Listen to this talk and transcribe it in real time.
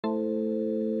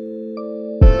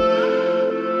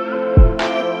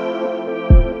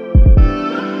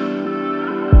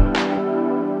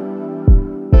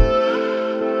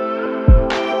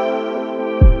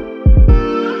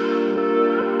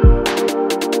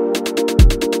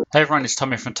Hey everyone, it's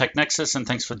Tommy from TechNexus and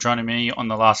thanks for joining me on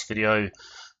the last video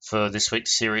for this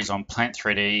week's series on Plant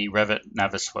 3D, Revit,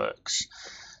 Navisworks.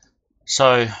 So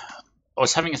I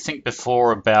was having a think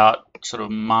before about sort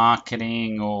of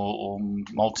marketing or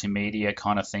multimedia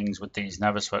kind of things with these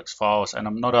Navisworks files, and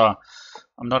I'm not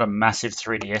a massive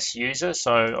 3ds user,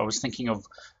 so I was thinking of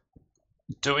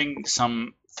doing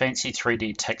some fancy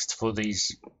 3D text for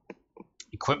these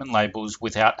equipment labels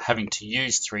without having to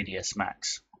use 3ds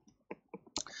Max.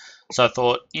 So I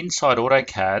thought inside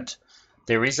AutoCAD,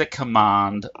 there is a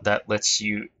command that lets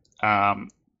you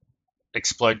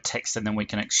explode text and then we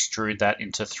can extrude that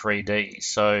into 3D.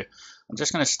 So I'm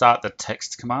just going to start the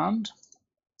text command.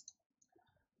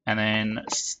 And then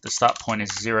the start point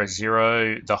is 0,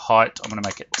 0. The height, I'm going to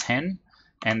make it 10.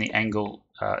 And the angle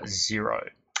 0.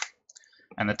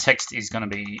 And the text is going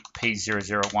to be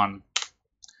P001.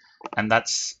 And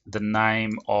that's the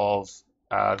name of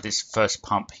this first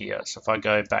pump here. So if I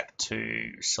go back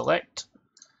to select,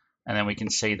 and then we can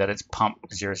see that it's pump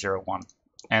 001.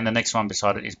 And the next one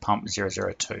beside it is pump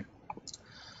 002.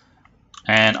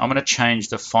 And I'm going to change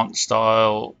the font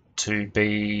style to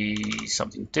be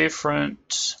something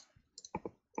different.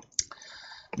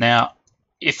 Now,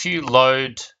 if you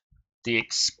load the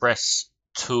Express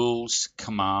Tools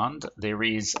command, there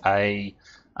is a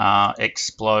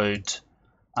explode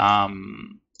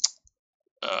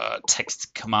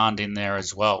text command in there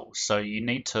as well. So you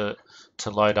need to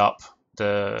load up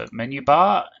the menu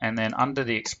bar, and then under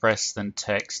the Express, then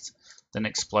text, then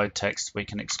explode text, we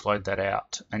can explode that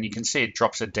out. And you can see it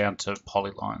drops it down to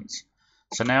polylines.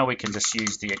 So now we can just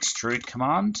use the extrude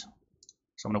command.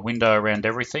 So I'm going to window around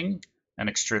everything and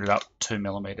extrude it up 2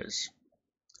 millimeters.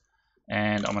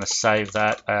 And I'm going to save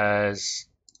that as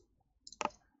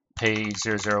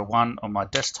P001 on my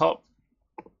desktop.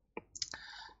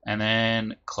 And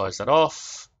then close that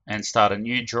off and start a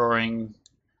new drawing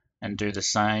and do the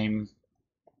same.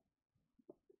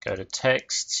 Go to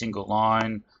text, single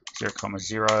line, 0,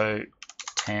 0,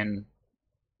 10,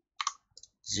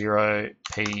 0,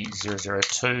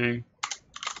 P002.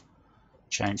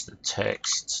 Change the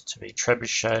text to be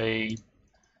trebuchet.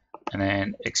 And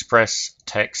then express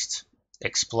text,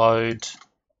 explode.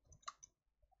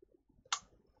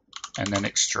 And then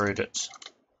extrude it.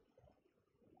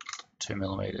 2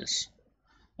 millimeters.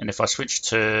 And if I switch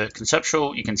to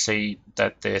conceptual, you can see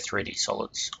that they're 3D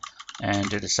solids. And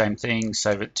do the same thing,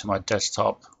 save it to my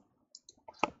desktop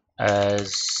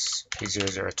as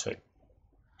P002.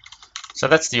 So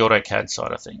that's the AutoCAD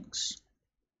side of things.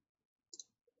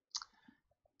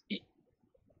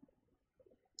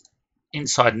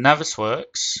 Inside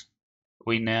Navisworks,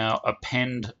 we now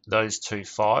append those two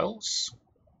files.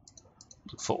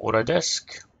 Look for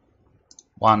Autodesk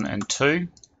 1 and 2.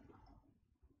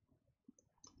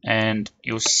 And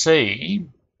you'll see,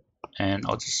 and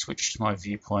I'll just switch to my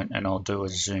viewpoint and I'll do a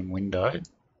zoom window,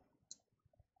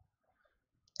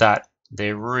 that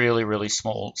they're really, really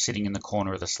small sitting in the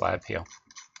corner of the slab here.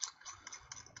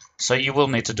 So you will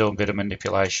need to do a bit of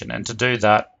manipulation. And to do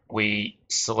that, we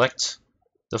select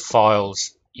the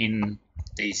files in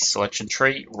the selection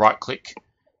tree, right click,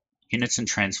 units and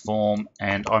transform,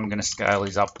 and I'm going to scale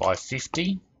these up by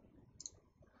 50.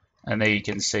 And there you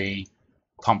can see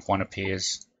pump 1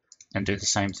 appears. And do the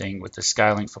same thing with the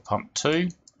scaling for pump 2.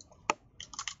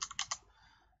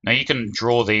 Now you can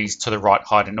draw these to the right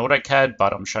height in AutoCAD,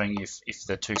 but I'm showing you if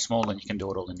they're too small, then you can do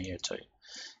it all in here too.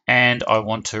 And I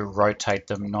want to rotate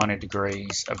them 90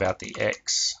 degrees about the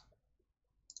X.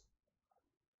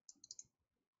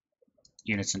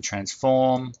 Units and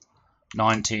transform,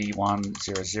 90, 1,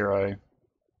 0, 0,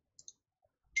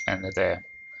 and they're there.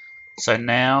 So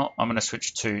now I'm going to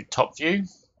switch to top view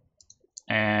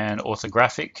and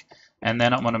orthographic, and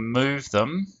then I'm going to move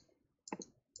them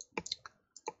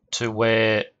to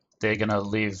where they're going to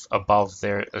live above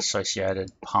their associated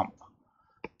pump.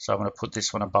 So I'm going to put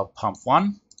this one above pump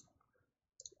 1,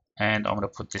 and I'm going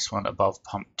to put this one above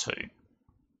pump 2.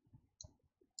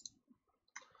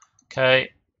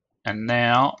 Okay, and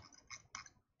now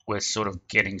we're sort of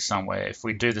getting somewhere. If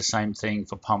we do the same thing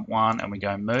for pump 1 and we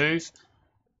go move,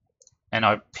 and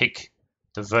I pick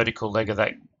the vertical leg of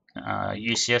that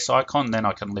UCS icon, then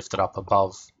I can lift it up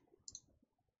above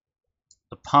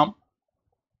the pump,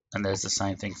 and there's the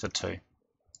same thing for 2.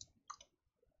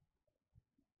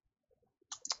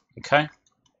 Okay,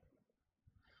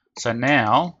 so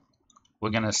now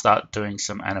we're going to start doing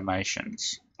some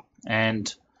animations.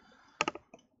 And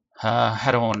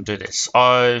how do I want to do this?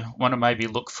 I want to maybe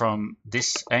look from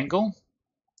this angle,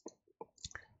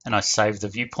 and I save the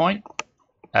viewpoint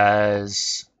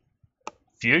as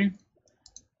view.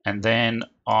 And then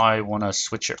I want to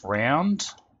switch it round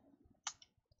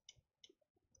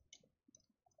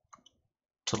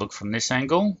to look from this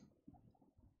angle,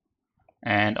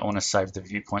 and I want to save the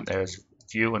viewpoint there as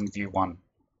view and view 1.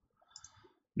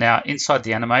 Now inside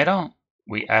the animator,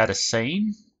 we add a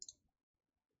scene,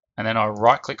 and then I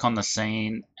right click on the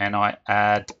scene and I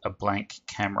add a blank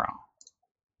camera.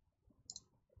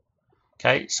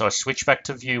 Okay, so I switch back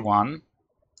to view 1.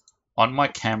 On my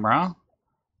camera,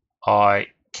 I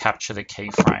capture the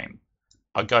keyframe.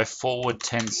 I go forward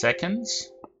 10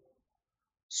 seconds,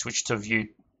 switch to view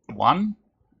 1,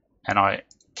 and I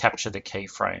capture the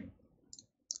keyframe.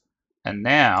 And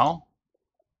now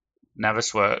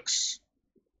Navisworks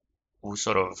will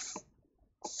sort of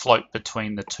float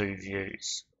between the two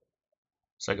views.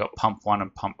 So I got pump 1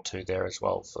 and pump 2 there as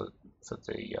well for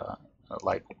the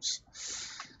labels.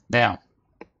 Now,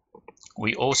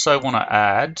 we also want to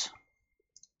add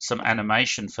some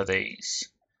animation for these.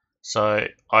 So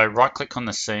I right click on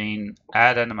the scene,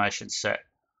 add animation set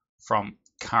from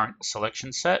current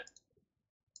selection set.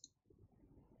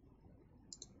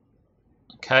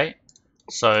 Okay,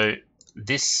 so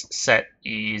this set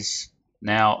is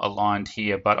now aligned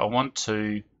here, but I want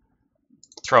to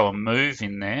throw a move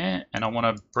in there, and I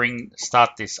want to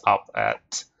start this up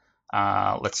at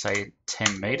let's say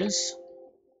 10 meters,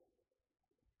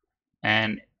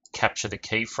 and capture the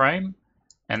keyframe,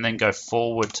 and then go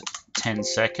forward 10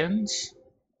 seconds,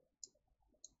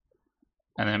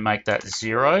 and then make that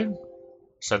 0,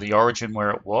 so the origin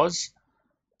where it was,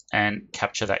 and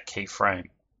capture that keyframe.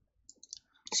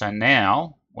 So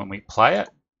now when we play it,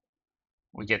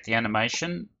 we get the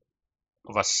animation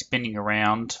of us spinning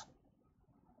around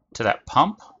to that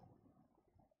pump,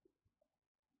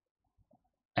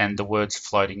 and the words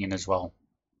floating in as well.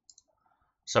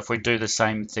 So if we do the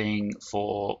same thing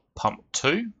for pump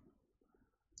 2,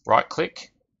 right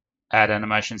click, add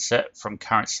animation set from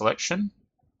current selection.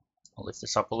 I'll lift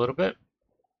this up a little bit,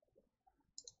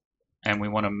 and we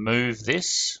want to move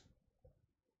this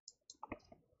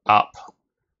up.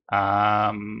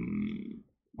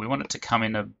 We want it to come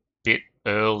in a bit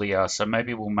earlier, so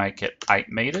maybe we'll make it 8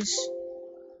 meters,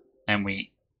 and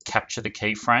we capture the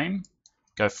keyframe,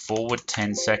 go forward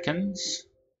 10 seconds,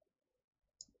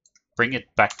 bring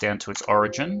it back down to its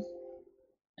origin,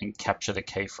 and capture the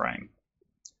keyframe.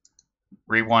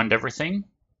 Rewind everything,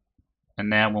 and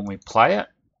now when we play it,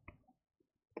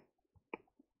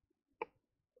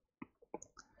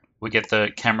 we get the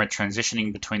camera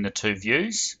transitioning between the two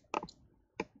views,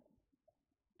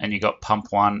 and you got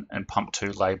pump 1 and pump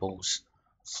 2 labels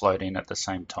float in at the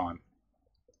same time.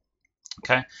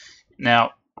 Okay,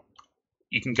 now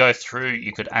you can go through,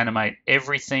 you could animate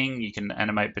everything, you can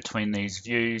animate between these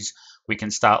views, we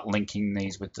can start linking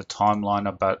these with the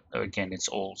timeline, but again, it's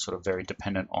all sort of very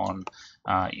dependent on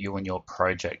you and your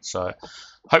project. So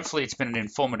hopefully it's been an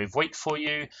informative week for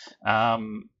you.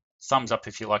 Thumbs up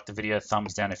if you liked the video,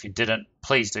 thumbs down if you didn't.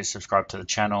 Please do subscribe to the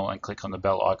channel and click on the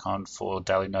bell icon for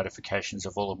daily notifications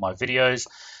of all of my videos.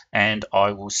 And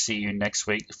I will see you next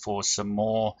week for some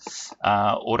more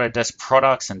Autodesk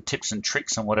products and tips and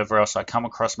tricks and whatever else I come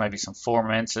across, maybe some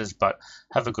forum answers. But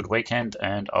have a good weekend,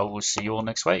 and I will see you all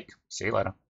next week. See you later.